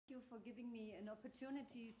for giving me an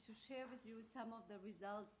opportunity to share with you some of the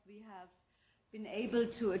results we have been able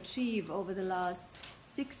to achieve over the last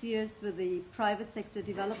 6 years with the Private Sector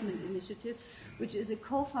Development Initiative, which is a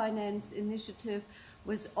co-finance initiative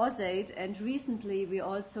with AusAid, and recently we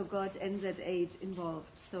also got NZ8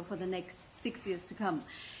 involved, so for the next 6 years to come.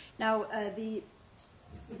 Now,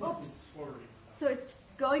 so it's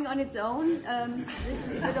going on its own. This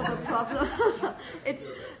is a bit of a problem.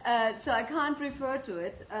 So I can't refer to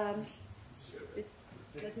it.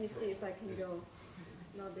 Let me see if I can go.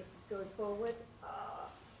 No, this is going forward.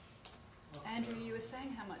 Andrew, you were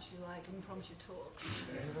saying how much you like impromptu talks.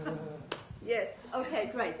 Yes. Okay.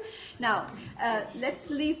 Great. Now let's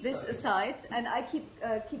leave this aside, and I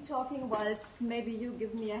keep talking whilst maybe you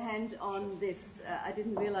give me a hand on this. I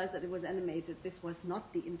didn't realize that it was animated. This was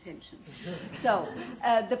not the intention. So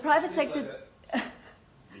the private sector.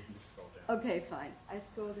 Okay, fine. I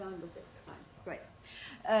scroll down with this. Fine. Great.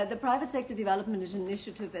 The Private Sector Development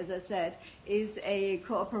Initiative, as I said, is a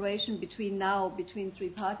cooperation between 3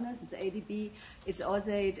 partners. It's ADB, it's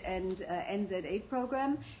AusAid, and NZ8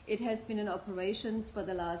 program. It has been in operations for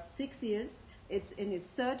the last 6 years. It's in its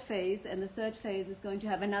 3rd phase, and the 3rd phase is going to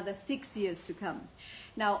have another 6 years to come.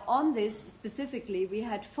 Now, on this specifically, we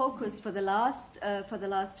had focused for the last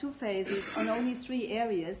 2 phases on only 3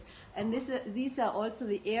 areas, and these are also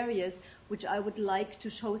the areas which I would like to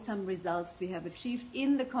show some results we have achieved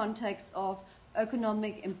in the context of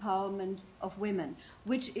economic empowerment of women,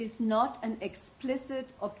 which is not an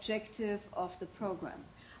explicit objective of the program,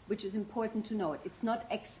 which is important to note. It's not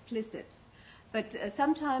explicit. But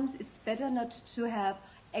sometimes it's better not to have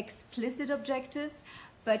explicit objectives,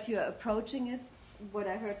 but you're approaching it, what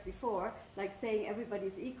I heard before, like saying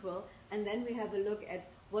everybody's equal, and then we have a look at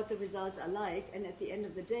what the results are like, and at the end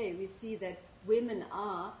of the day, we see that women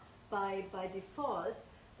are, by default,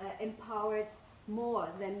 empowered more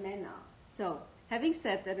than men are. So, having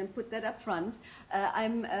said that and put that up front,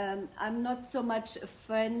 I'm not so much a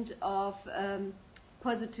friend of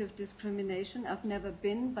positive discrimination. I've never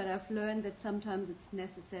been, but I've learned that sometimes it's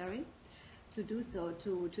necessary to do so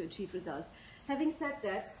to achieve results. Having said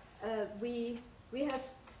that, we have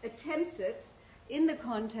attempted, in the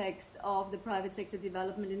context of the Private Sector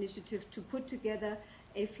Development Initiative, to put together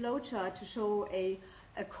a flowchart to show a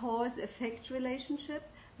cause-effect relationship.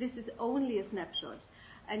 This is only a snapshot,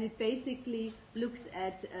 and it basically looks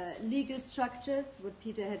at legal structures, what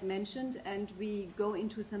Peter had mentioned, and we go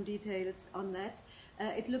into some details on that.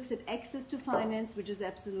 It looks at access to finance, which is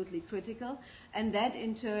absolutely critical, and that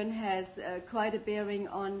in turn has quite a bearing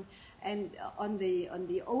on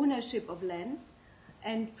the ownership of land,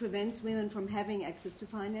 and prevents women from having access to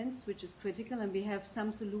finance, which is critical, and we have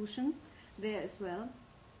some solutions there as well.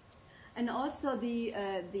 And also the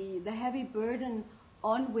heavy burden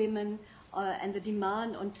on women and the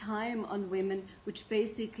demand on time on women, which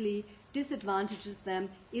basically disadvantages them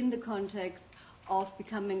in the context of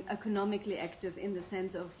becoming economically active, in the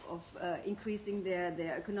sense of increasing their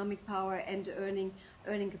economic power and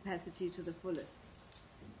earning capacity to the fullest.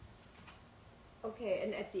 Okay,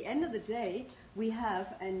 and at the end of the day, we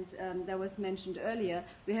have, and that was mentioned earlier,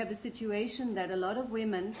 we have a situation that a lot of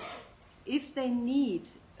women, if they need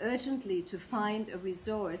urgently to find a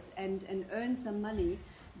resource and earn some money,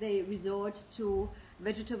 they resort to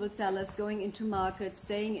vegetable sellers, going into markets,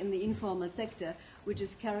 staying in the informal sector, which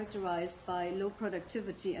is characterized by low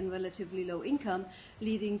productivity and relatively low income,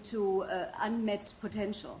 leading to unmet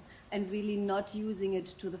potential and really not using it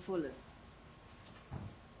to the fullest.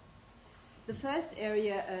 The first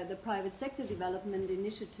area the Private Sector Development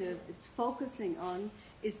Initiative is focusing on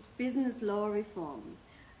is business law reform.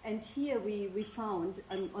 And here we found,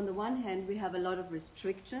 on the one hand, we have a lot of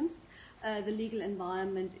restrictions. The legal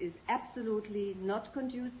environment is absolutely not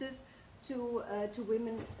conducive to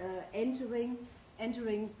women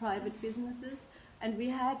entering private businesses. And we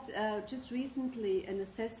had just recently an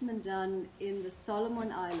assessment done in the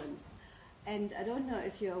Solomon Islands. And I don't know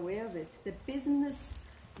if you're aware of it.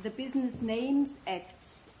 The Business Names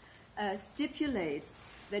Act stipulates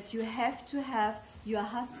that you have to have your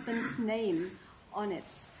husband's name on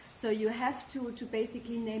it. So you have to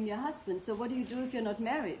basically name your husband. So what do you do if you're not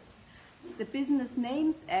married? The Business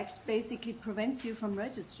Names Act basically prevents you from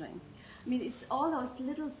registering. I mean, it's all those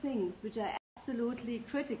little things which are absolutely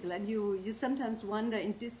critical, and you sometimes wonder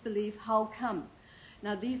in disbelief, how come?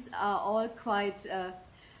 Now, these are all quite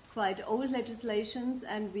old legislations,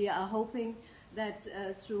 and we are hoping that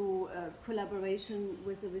through collaboration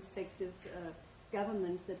with the respective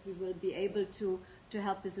governments that we will be able to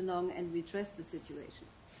help this along and redress the situation.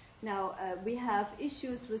 Now, we have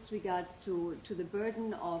issues with regards to the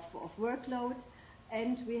burden of workload,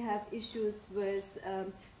 and we have issues with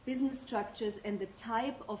business structures and the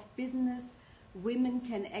type of business women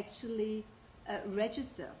can actually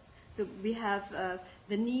register. So we have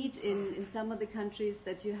the need in some of the countries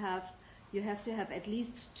that you have to have at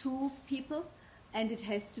least 2 people, and it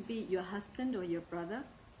has to be your husband or your brother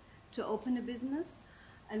to open a business.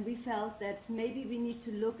 And we felt that maybe we need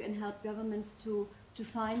to look and help governments to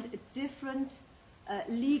find a different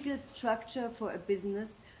legal structure for a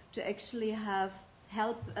business to actually have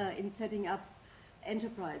help in setting up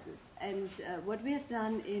enterprises. And what we have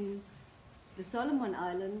done in the Solomon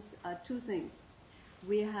Islands are 2 things.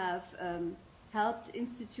 We have helped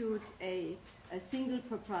institute a single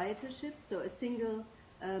proprietorship, so a single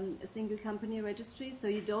company registry. So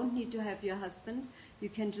you don't need to have your husband. You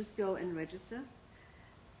can just go and register.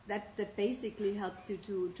 That basically helps you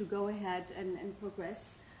to go ahead and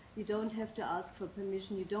progress. You don't have to ask for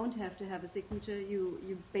permission. You don't have to have a signature.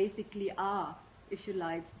 You basically are, if you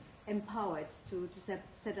like, empowered to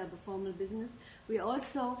set up a formal business. We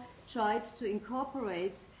also tried to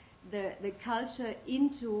incorporate the culture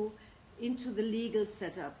into the legal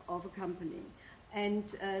setup of a company and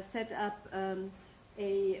set up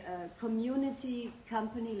a community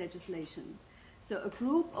company legislation. So a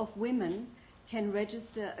group of women can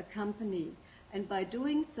register a company, and by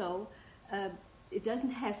doing so, it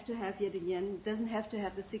doesn't have to have, yet again, it doesn't have to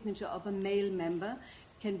have the signature of a male member.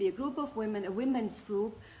 It can be a group of women, a women's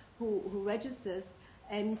group who registers,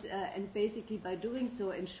 and basically by doing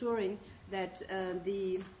so ensuring that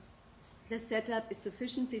the setup is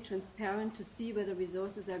sufficiently transparent to see where the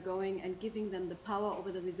resources are going and giving them the power over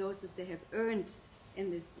the resources they have earned in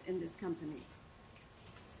this company.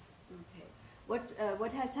 Okay.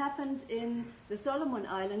 What has happened in the Solomon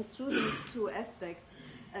Islands through these 2 aspects,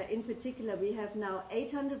 in particular, we have now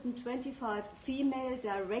 825 female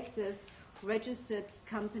directors registered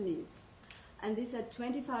companies. And these are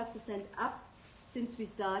 25% up since we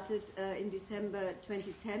started in December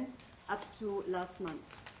 2010 up to last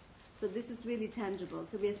month. So this is really tangible.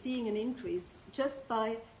 So we are seeing an increase just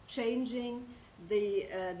by changing the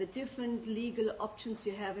different legal options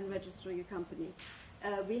you have in registering a company.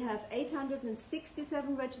 We have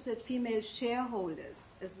 867 registered female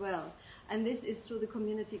shareholders as well. And this is through the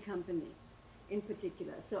community company in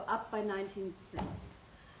particular, so up by 19%.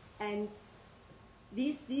 And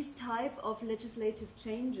these type of legislative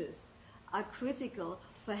changes are critical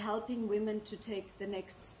for helping women to take the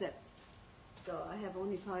next step. So I have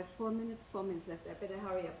only 4 minutes left. I better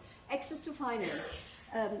hurry up. Access to finance.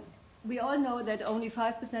 We all know that only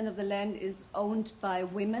 5% of the land is owned by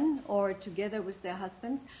women or together with their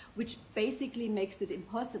husbands, which basically makes it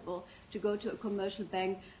impossible to go to a commercial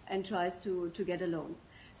bank and tries to get a loan.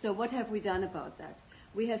 So what have we done about that?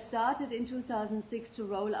 We have started in 2006 to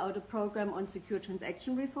roll out a program on secure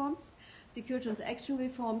transaction reforms. Secure transaction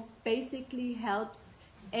reforms basically helps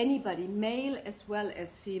anybody, male as well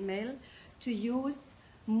as female, to use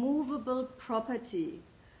movable property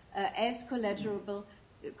as collateral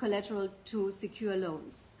to secure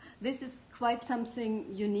loans. This is quite something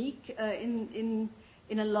unique in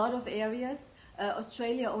a lot of areas.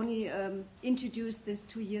 Australia only introduced this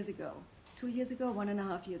 2 years ago. 2 years ago,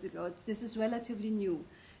 1.5 years ago. This is relatively new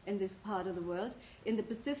in this part of the world. In the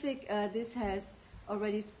Pacific, this has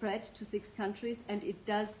already spread to 6 countries, and it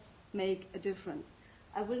does make a difference.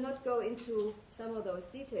 I will not go into some of those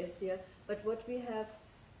details here, but what we have,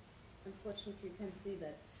 unfortunately you can't see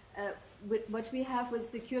that, what we have with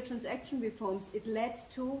secure transaction reforms, it led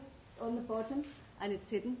to, it's on the bottom and it's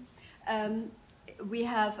hidden, we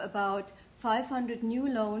have about 500 new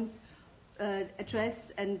loans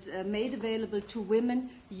addressed and made available to women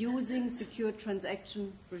using secure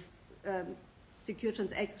transaction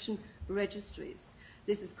registries.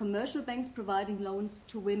 This is commercial banks providing loans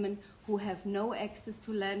to women who have no access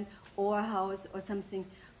to land or a house or something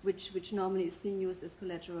which normally is being used as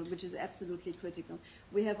collateral, which is absolutely critical.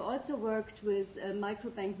 We have also worked with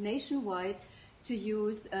Microbank nationwide to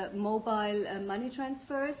use mobile money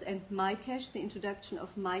transfers and MyCash, the introduction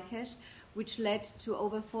of MyCash, which led to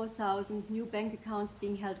over 4,000 new bank accounts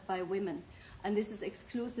being held by women. And this is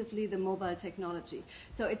exclusively the mobile technology.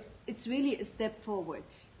 So it's really a step forward.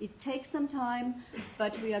 It takes some time,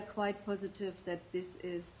 but we are quite positive that this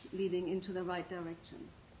is leading into the right direction.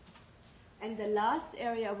 And the last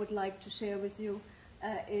area I would like to share with you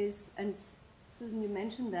is, and Susan, you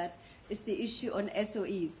mentioned that, is the issue on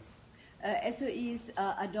SOEs. SOEs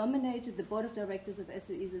are dominated, the board of directors of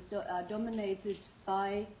SOEs are dominated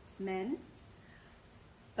by men,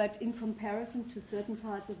 but in comparison to certain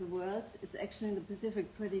parts of the world, it's actually in the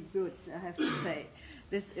Pacific pretty good, I have to say.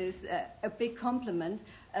 This is a big compliment.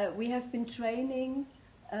 We have been training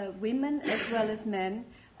women as well as men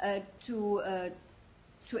to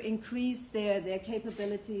to increase their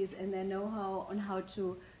capabilities and their know-how on how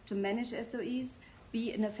to manage SOEs,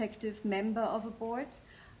 be an effective member of a board.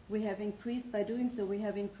 We have increased, by doing so, we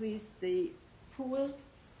have increased the pool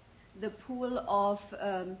of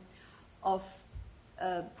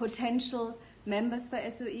potential members for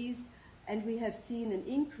SOEs, and we have seen an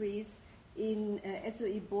increase in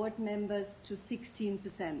SOE board members to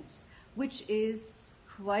 16%, which is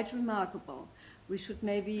quite remarkable. We should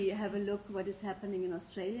maybe have a look what is happening in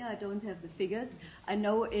Australia. I don't have the figures. I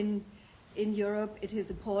know in Europe it is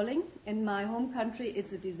appalling. In my home country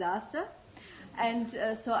it's a disaster. And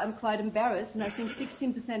so I'm quite embarrassed, and I think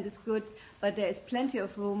 16% is good, but there is plenty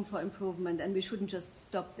of room for improvement, and we shouldn't just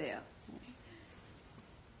stop there.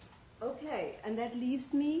 Okay, and that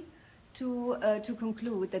leaves me to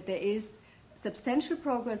conclude that there is substantial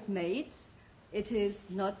progress made. It is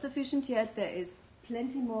not sufficient yet. There is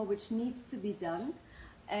plenty more which needs to be done,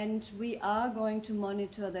 and we are going to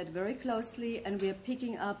monitor that very closely, and we are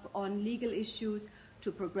picking up on legal issues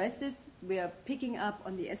to progress it. We are picking up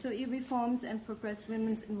on the SOE reforms and progress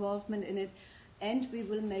women's involvement in it, and we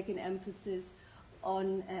will make an emphasis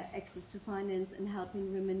on access to finance and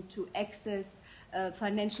helping women to access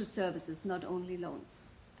financial services, not only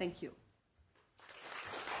loans. Thank you.